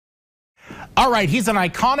All right, he's an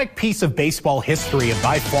iconic piece of baseball history and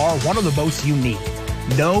by far one of the most unique.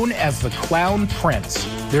 Known as the Clown Prince,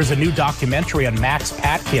 there's a new documentary on Max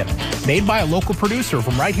Patkin, made by a local producer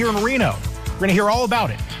from right here in Reno. We're going to hear all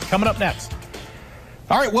about it coming up next.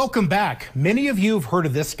 All right, welcome back. Many of you have heard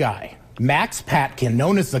of this guy, Max Patkin,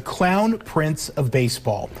 known as the Clown Prince of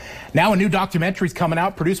Baseball. Now a new documentary is coming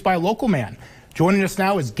out, produced by a local man. Joining us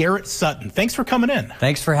now is Garrett Sutton. Thanks for coming in.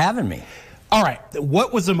 Thanks for having me. All right,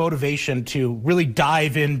 what was the motivation to really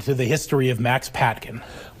dive into the history of Max Patkin?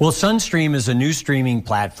 Well, Sunn Stream is a new streaming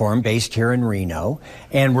platform based here in Reno,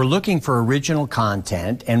 and we're looking for original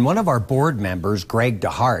content. And one of our board members, Greg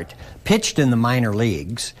DeHart, pitched in the minor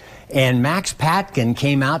leagues, and Max Patkin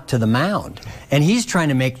came out to the mound, and he's trying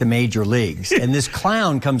to make the major leagues. And this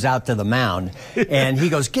clown comes out to the mound, and he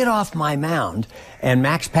goes, "Get off my mound." And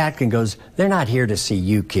Max Patkin goes, "They're not here to see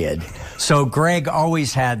you, kid." So Greg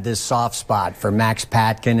always had this soft spot for Max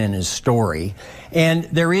Patkin and his story. And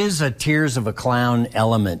there is a Tears of a Clown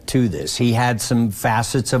element to this. He had some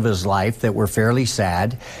facets of his life that were fairly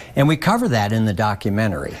sad, and we cover that in the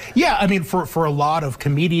documentary. Yeah, I mean, for a lot of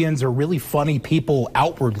comedians or really funny people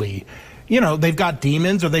outwardly, you know, they've got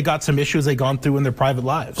demons or they got some issues they've gone through in their private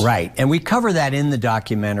lives. Right, and we cover that in the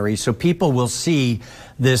documentary so people will see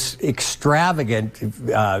this extravagant,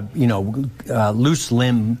 loose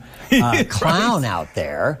limb clown out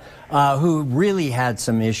there who really had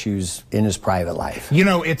some issues in his private life. You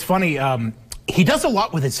know, it's funny. He does a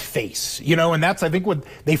lot with his face, you know, and that's, I think, what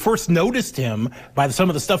they first noticed him by some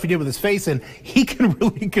of the stuff he did with his face, and he can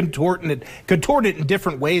really contort it in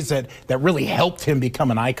different ways that really helped him become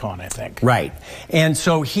an icon, I think. Right. And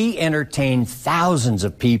so he entertained thousands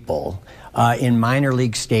of people in minor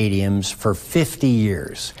league stadiums for 50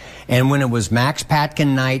 years. And when it was Max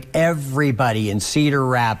Patkin night, everybody in Cedar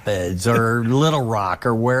Rapids or Little Rock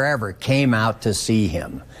or wherever came out to see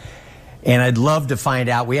him. And I'd love to find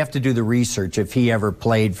out, we have to do the research if he ever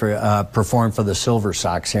played for, performed for the Silver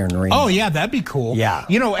Sox here in Reno. Oh yeah, that'd be cool. Yeah.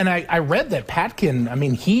 You know, and I read that Patkin, I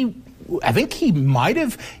mean, I think he might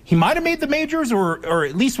have made the majors or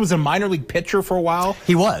at least was a minor league pitcher for a while.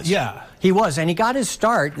 He was. Yeah. He was, and he got his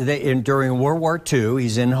start during World War II.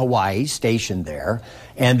 He's in Hawaii, stationed there,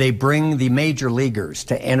 and they bring the major leaguers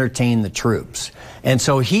to entertain the troops. And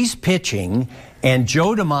so he's pitching, and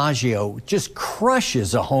Joe DiMaggio just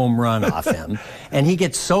crushes a home run off him, and he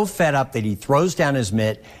gets so fed up that he throws down his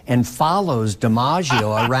mitt and follows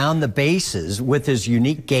DiMaggio around the bases with his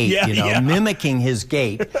unique gait, mimicking his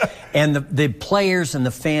gait. And the players and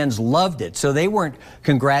the fans loved it. So they weren't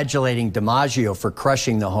congratulating DiMaggio for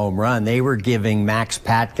crushing the home run. They were giving Max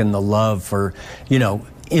Patkin the love for,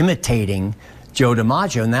 imitating Joe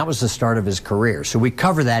DiMaggio, and that was the start of his career. So we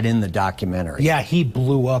cover that in the documentary. Yeah, he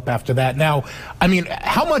blew up after that. Now, I mean,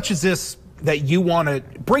 how much is this that you want to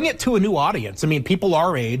bring it to a new audience? I mean, people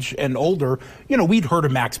our age and older, we'd heard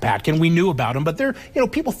of Max Patkin, we knew about him, but they're,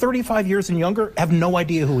 people 35 years and younger have no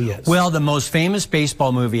idea who he is. Well, the most famous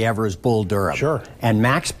baseball movie ever is Bull Durham. Sure. And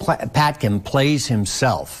Max Patkin plays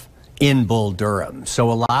himself in Bull Durham.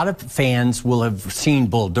 So a lot of fans will have seen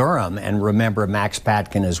Bull Durham and remember Max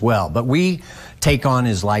Patkin as well. But we take on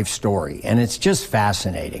his life story, and it's just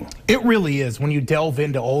fascinating. It really is. When you delve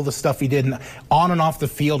into all the stuff he did on and off the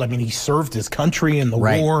field, I mean, he served his country in the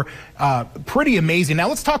war. Pretty amazing. Now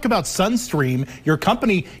let's talk about Sunn Stream, your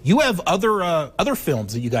company. You have other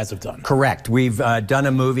films that you guys have done. Correct. We've done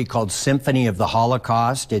a movie called Symphony of the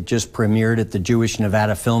Holocaust. It just premiered at the Jewish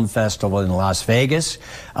Nevada Film Festival in Las Vegas.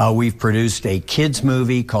 We've produced a kids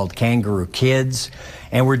movie called Kangaroo Kids.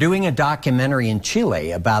 And we're doing a documentary in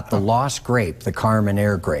Chile about the lost grape, the Carmen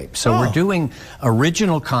Air grape. So we're doing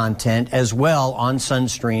original content as well on Sunn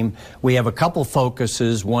Stream. We have a couple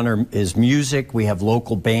focuses. One is music. We have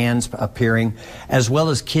local bands appearing, as well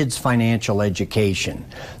as kids' financial education.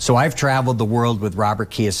 So I've traveled the world with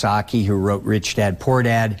Robert Kiyosaki, who wrote Rich Dad, Poor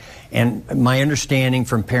Dad. And my understanding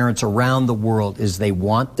from parents around the world is they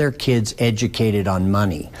want their kids educated on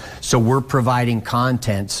money. So we're providing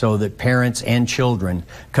content so that parents and children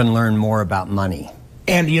can learn more about money.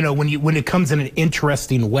 And when it comes in an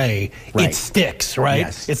interesting way, it sticks, right?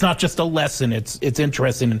 Yes. It's not just a lesson; it's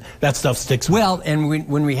interesting, and that stuff sticks. Well, and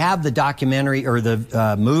when we have the documentary or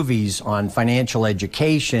the movies on financial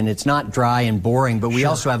education, it's not dry and boring. But we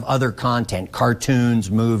also have other content: cartoons,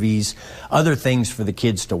 movies, other things for the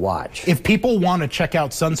kids to watch. If people want to check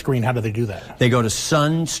out Sunn Stream, how do they do that? They go to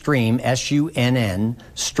Sunn Stream, SUNN,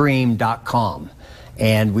 stream.com.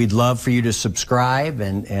 And we'd love for you to subscribe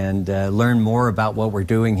and learn more about what we're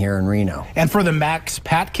doing here in Reno. And for the Max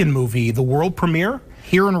Patkin movie, the world premiere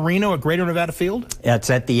here in Reno at Greater Nevada Field? It's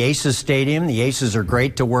at the Aces Stadium. The Aces are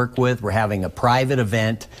great to work with. We're having a private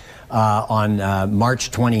event. on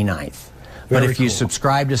March 29th. But if you cool.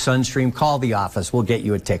 subscribe to Sunn Stream, call the office. We'll get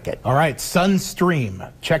you a ticket. All right, Sunn Stream.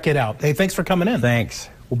 Check it out. Hey, thanks for coming in. Thanks.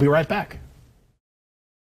 We'll be right back.